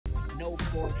No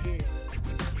for here,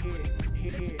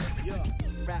 yeah.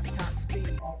 Rap top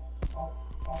speed.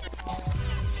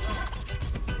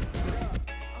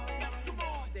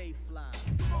 Stay fly.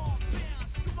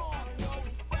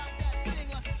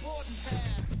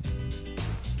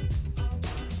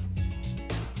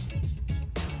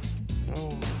 Oh,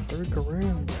 third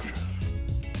around.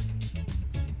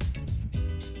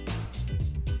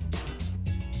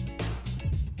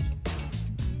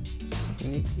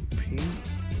 Sneaky Pete.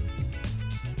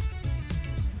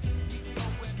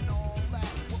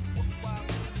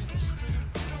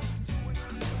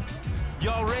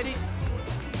 Y'all ready?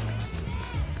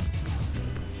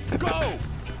 Go!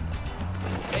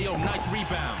 Hey, yo, nice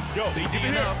rebound. Yo, they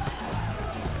digging up.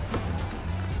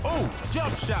 Oh,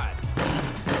 jump shot.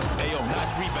 Hey, yo,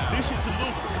 nice rebound. This is to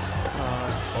Luka.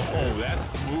 Oh, that's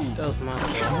smooth. That was my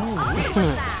fault.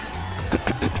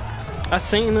 I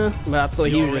seen her, but I thought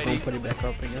he was just gonna put it back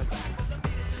up again.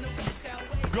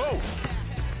 Go!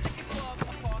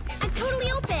 I'm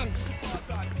totally open.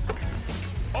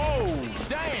 Oh,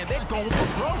 damn, they're going for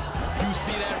broke. You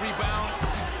see that rebound?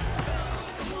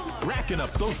 Racking up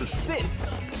those assists.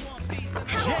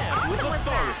 Jam with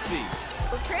authority.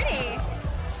 We're pretty.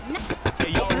 Hey,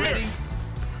 y'all ready?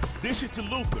 Dish it to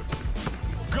Luther.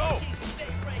 Go!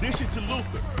 Dish it to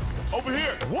Luther. Over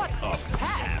here. What a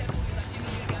pass!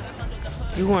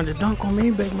 You wanted to dunk on me,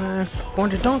 big man.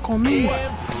 Wanted to dunk on me.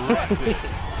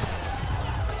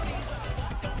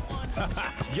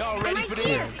 Y'all ready for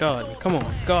this? Guard me. Come on.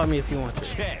 Guard me if you want to.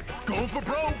 Check. Going for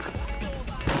broke.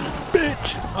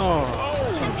 Bitch. Oh.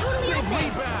 I'm totally Big open.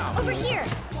 rebound. Over here.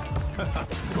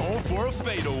 Going for a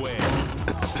fadeaway.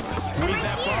 Squeeze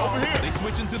that ball. Over here. They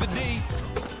switching to the D.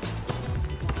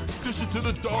 Dish it to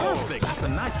the dog. Perfect. That's a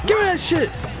nice block. Give me that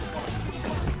shit.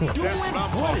 That's what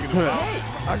I'm talking about.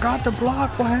 I got the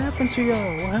block. What happened to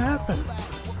y'all? What happened?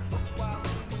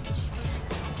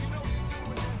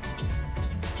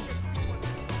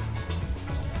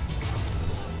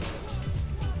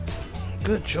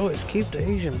 Good choice. Keep the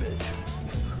Asian bitch.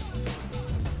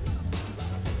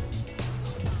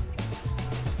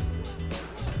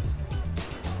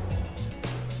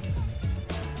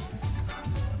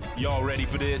 Y'all ready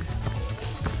for this?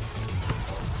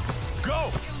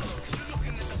 Go!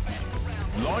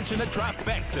 Launching a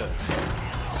trifecta.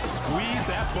 Squeeze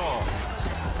that ball.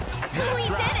 We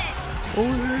did it. Oh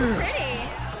yeah.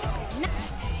 Pretty.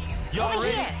 Y'all Over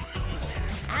ready? here.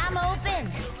 I'm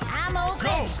open. I'm open.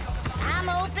 Go! I'm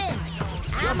open.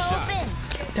 Jump I'm shot. open.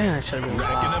 Damn, I should have been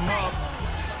Racking blocked. them up.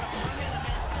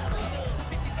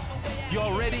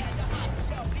 Y'all ready?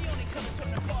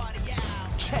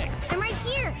 Check. I'm right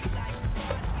here.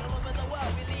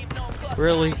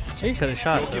 Really? He could have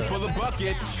shot Looking for that. the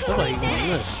bucket. Look like he gonna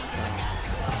miss.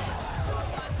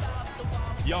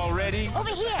 Y'all ready? Over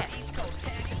here.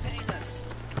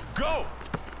 Go!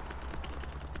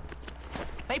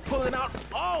 They pulling out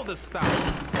all the stops.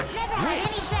 Never had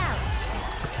any doubt.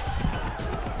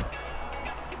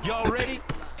 Y'all ready?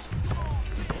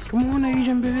 Come on,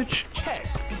 Asian bitch. Check.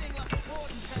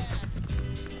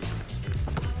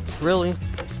 Really?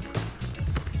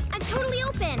 I'm totally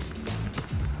open.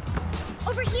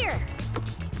 Over here.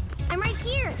 I'm right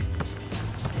here.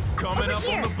 Coming Over up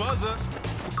here. on the buzzer.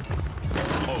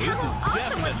 Oh, this How is awesome was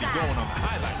definitely that? going on the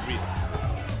highlight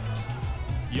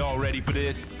reel. Y'all ready for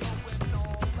this?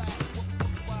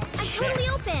 I'm totally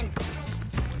open.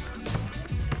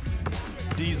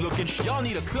 D's looking. Y'all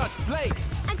need a clutch play.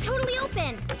 I'm totally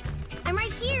open. I'm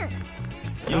right here.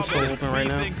 Y'all so better open right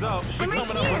speed now. things up. We're I'm right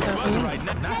coming up on the here. buzzer right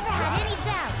now. Nice Never had try. any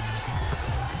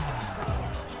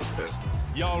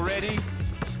doubt. Y'all ready?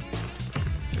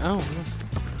 I don't know.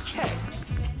 Check.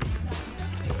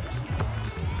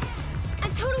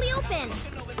 I'm totally open.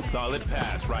 Solid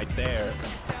pass right there.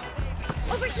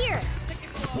 Over here.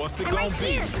 What's it I'm gonna right be?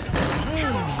 here.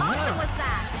 How awesome was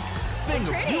that? Thing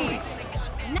of Pretty. beauty.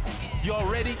 Y'all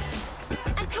ready?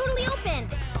 I'm totally open.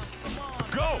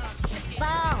 Go!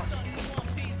 Ball.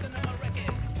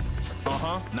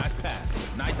 Nice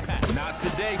pass. Nice pass. Not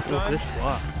today, Look, son. this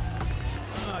block.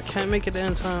 I can't make it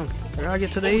in time. I gotta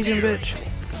get to the Asian bitch.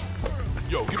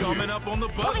 Yo, coming up on the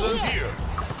buzzer. Over here.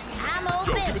 I'm open.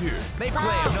 Yo, give it here. They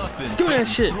playing nothing. Give me that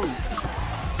shit.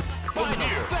 Final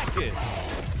second.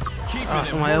 Keeping Oh, it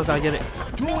somebody else gotta get it.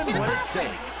 doing what it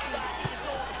takes.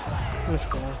 Let's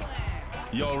go.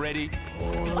 Y'all ready?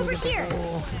 Over here.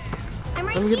 I'm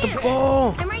right Let me here. get the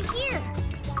ball. I'm right here.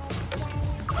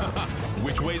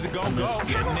 Which way's it gonna go?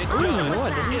 Getting it Ooh, done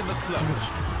what? in the clutch.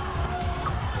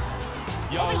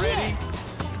 Y'all Over ready? here.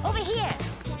 Over here.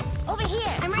 Over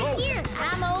here. I'm right Go. here.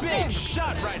 I'm open. Big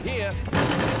shot right here.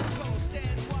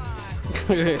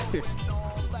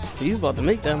 He's about to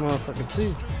make that motherfucker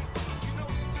too.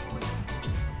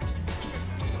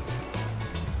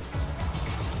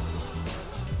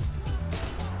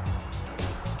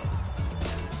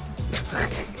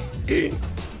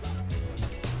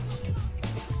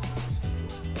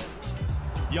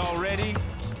 Y'all ready?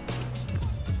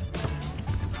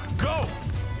 Go!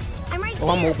 I'm right Oh,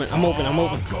 I'm here. open. I'm open. I'm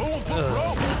open. Going for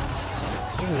broke.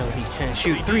 You know he can't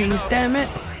shoot threes. Damn it.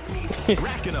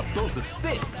 Racking up those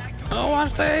assists. Oh,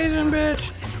 watch the Asian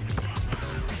bitch.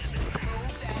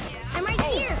 I'm right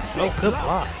here. Oh, good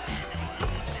block.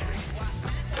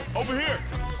 Over here.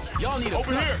 Y'all need a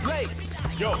Over here. play.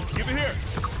 Yo, give it here.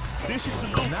 Dish it to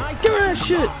Luke. Nice. Give me that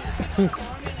shit.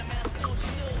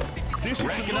 Dish it to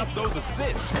Racking Luke. up those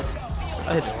assists.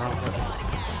 I hit the wrong button.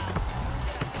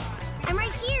 I'm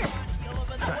right here.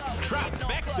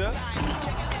 Trifecta.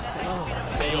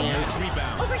 Ayo, Damn. nice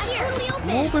rebound. Over here. Totally I'm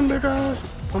open. open, bitch.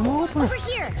 I'm open. Over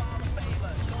here.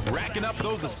 Racking up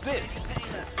those assists.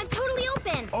 I'm totally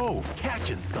open. Oh,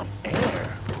 catching some air.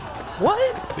 What?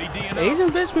 They D'ing up. Asian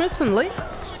bitch missing late?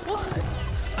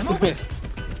 I'm open.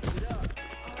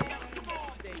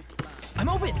 I'm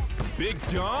open. Big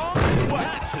dunk.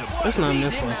 That's not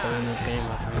missed one for in this game,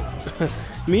 I think.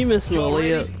 Me missing a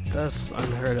layup, that's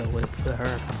unheard of with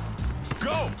her.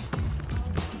 Go.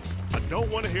 I don't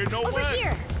want to hear no Over way.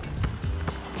 here.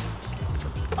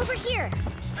 Over here.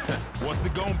 What's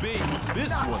it gonna be?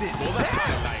 This one's for the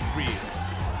highlight reel.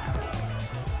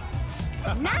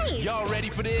 Nice. Y'all ready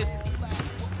for this?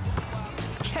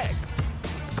 Check.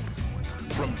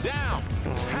 From down.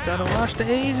 You gotta watch the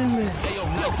Asian bitch. Ayo,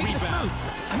 nice rebound.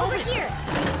 I'm over here.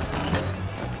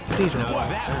 Please Now don't.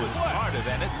 that was harder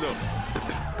than it looked.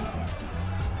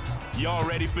 Y'all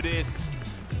ready for this?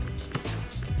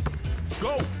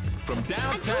 Go. From I'm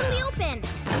totally downtown. open.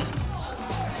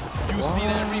 You see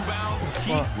that rebound?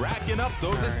 Keep Fuck. racking up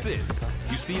those assists.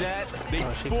 You see that? They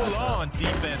Oh, she full got that. on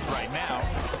defense right now.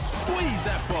 Squeeze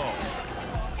that ball.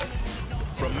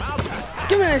 From out.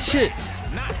 Give me that shit.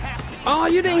 Not happy. Oh,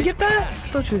 you didn't get that?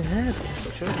 Thought you had it.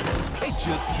 For sure. They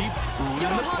just keep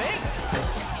ruling the paint.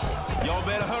 Y'all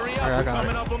better hurry up. All right, I We're got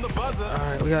coming it. up on the buzzer.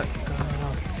 Alright, we got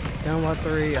down by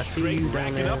 3. I see Straight you down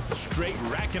racking there. up, straight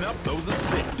racking up those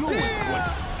assists. Do it.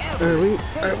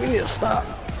 Alright, we need to stop.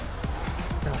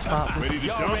 Gotta stop. Ready to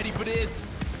Y'all dunk? ready for this?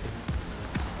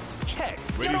 Check.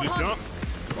 Ready to dunk?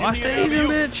 Watch Give me the an Asian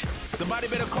alley-oop. bitch. Somebody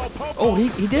better call Popo. Oh, he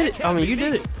did it. I mean, you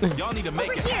did it. Y'all need to make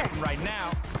Over it here. happen right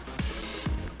now.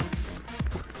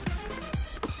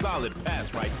 Solid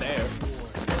pass right there.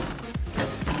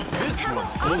 This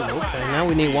one's full of Okay, now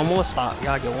we need one more stop.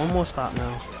 Y'all get one more stop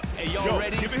now. Hey, y'all Yo,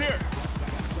 ready? give it here.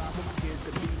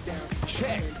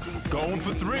 Check. Going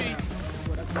for 3. Right.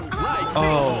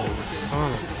 Oh,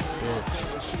 son of a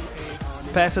bitch.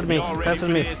 Pass it to me. Y'all ready Pass it for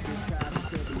to me. this?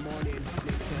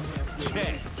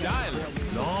 Check.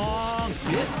 Dialing. Long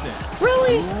distance.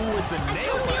 Really? Ooh, it's a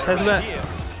nail biter Pass it right back. here.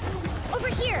 Over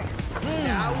here.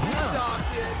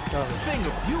 Thing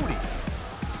of beauty.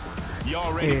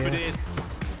 Y'all ready Yeah. for this?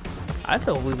 I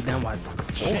thought we were down by.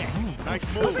 Check. Nice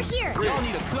Over move. here. Y'all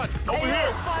need a clutch. Over Hey, here.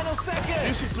 yo, final second.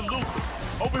 Dish it to Luke.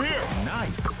 Over here.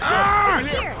 Nice. Over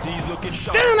here. D's looking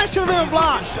sharp. Damn, that should've been a D's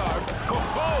block. looking sharp.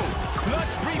 Oh,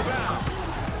 clutch rebound.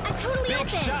 I'm totally Big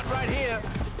open. shot right here.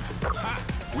 Ha.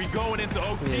 We going into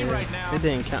OT right now. It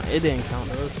didn't count. It didn't count.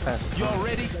 It was past. Y'all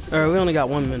ready? Alright, we only got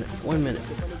 1 minute. 1 minute.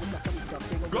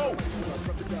 Go.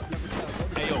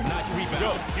 Hey, yo, nice rebound.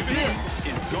 Yo, give it here.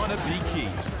 It's gonna be key.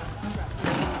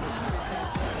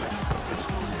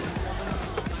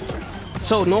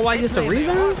 So nobody gets the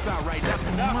rebound? Outside right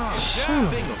now. Son of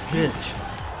Thing a of beauty. bitch.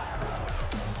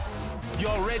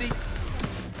 Y'all ready?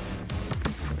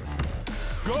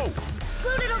 Go.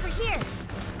 Floated over here.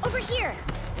 Over here.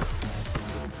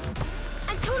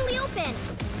 I'm totally open.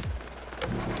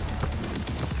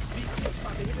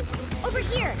 Over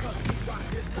here.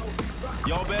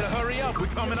 Y'all better hurry up. We're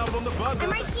coming up on the buzzer. I'm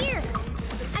right here.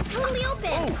 I'm totally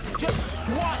open. Oh, just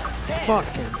swat 10.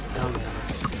 Fucking dumb.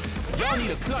 Y'all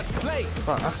need a clutch play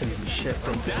Fuck, I couldn't do shit.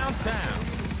 from downtown.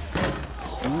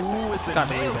 Ooh, it's a Got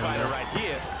the nail rebound, biter though. right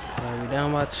here. Alright, we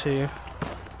down by 2.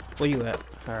 Where you at?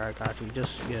 Alright, got you.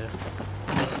 Just, yeah.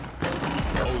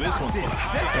 Oh, this one's for the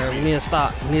highlight. Alright, we need to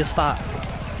stop. We need to stop.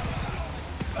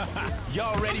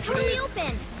 Y'all ready for Totally this?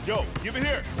 open. Yo, give it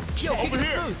here. Yo, Over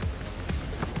here.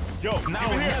 Yo, Now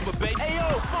give or it here. never, baby. Hey,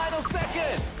 yo, final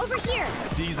second. Over here.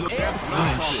 D's looking That's what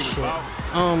I'm talking Shit. about.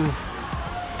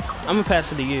 I'm gonna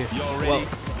pass it to you. Y'all ready? Well,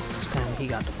 damn, he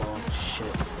got the ball.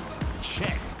 Shit.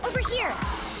 Check. Over here.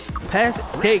 Pass it.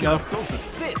 There you go. Those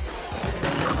assists.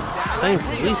 Thank you.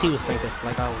 At least he was thinking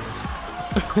like I was.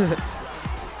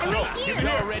 I'm Yo, right give here. it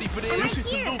Y'all here. ready for I'm this? Dish right it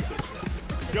to here. Luke.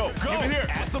 Yo, Go give it here.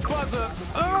 at the buzzer.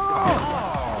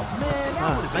 Ah,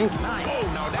 thank you. Oh,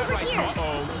 now that's Over like, here.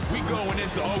 uh-oh. We going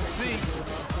into OT.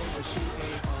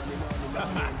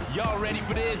 Y'all ready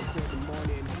for this?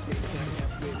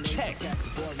 Check.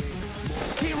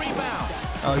 Key rebound.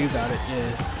 Oh, you got it.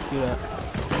 Yeah, do that.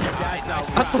 Guys out.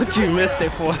 I thought you missed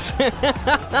it for a second.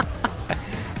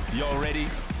 Y'all ready?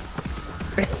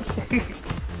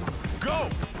 Go.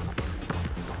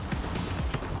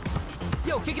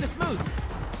 Yo, kicking it smooth.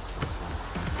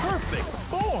 Perfect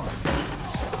form.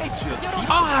 It just keeps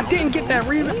Oh, I didn't get that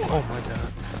rebound. Oh my god.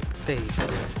 Stage.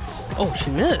 Oh,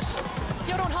 she missed.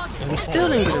 Yo, don't hug. And we still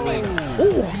didn't get a rebound.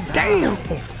 Oh, damn.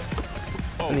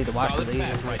 Oh, I need to watch the solid leads.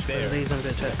 pass right there. The leads on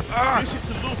good check. Dish it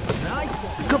to Luke.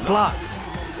 Good block.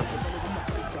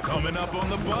 Coming up on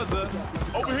the buzzer.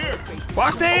 Over here.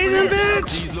 Watch the Asian bitch.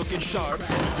 D's looking sharp.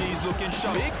 D's looking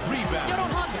sharp. Big Yo, rebound.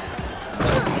 don't hug.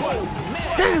 Oh,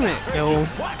 man. Damn it, yo.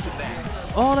 Watching that.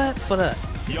 All that for that.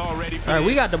 Y'all ready for All right,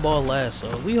 we this? got the ball last, so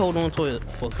if we hold on to it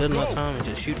for a good enough time and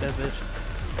just shoot that bitch,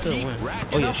 we'll Keep win. racking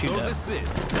Oh yeah, up shoot those that.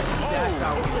 assists.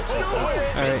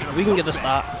 All right, we can get a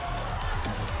stop.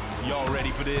 Y'all ready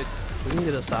for this? We can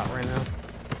get a stop right now.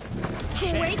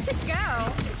 Way to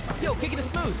go. Yo, kicking it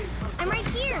smooth. I'm right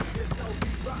here.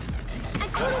 I'm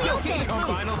totally open.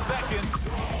 Final seconds.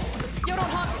 Yo, don't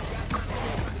hug.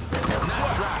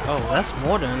 Oh, that's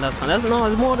more than enough time. It's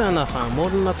more than enough time. More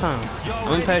than enough time. I'm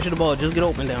gonna pass you the ball. Just get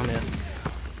open down there.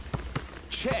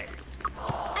 Check.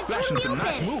 I'm Flashing totally some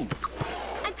nice open. moves.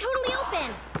 I'm totally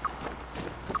open.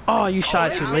 Oh, you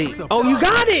shot too late. Oh, you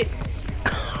got it.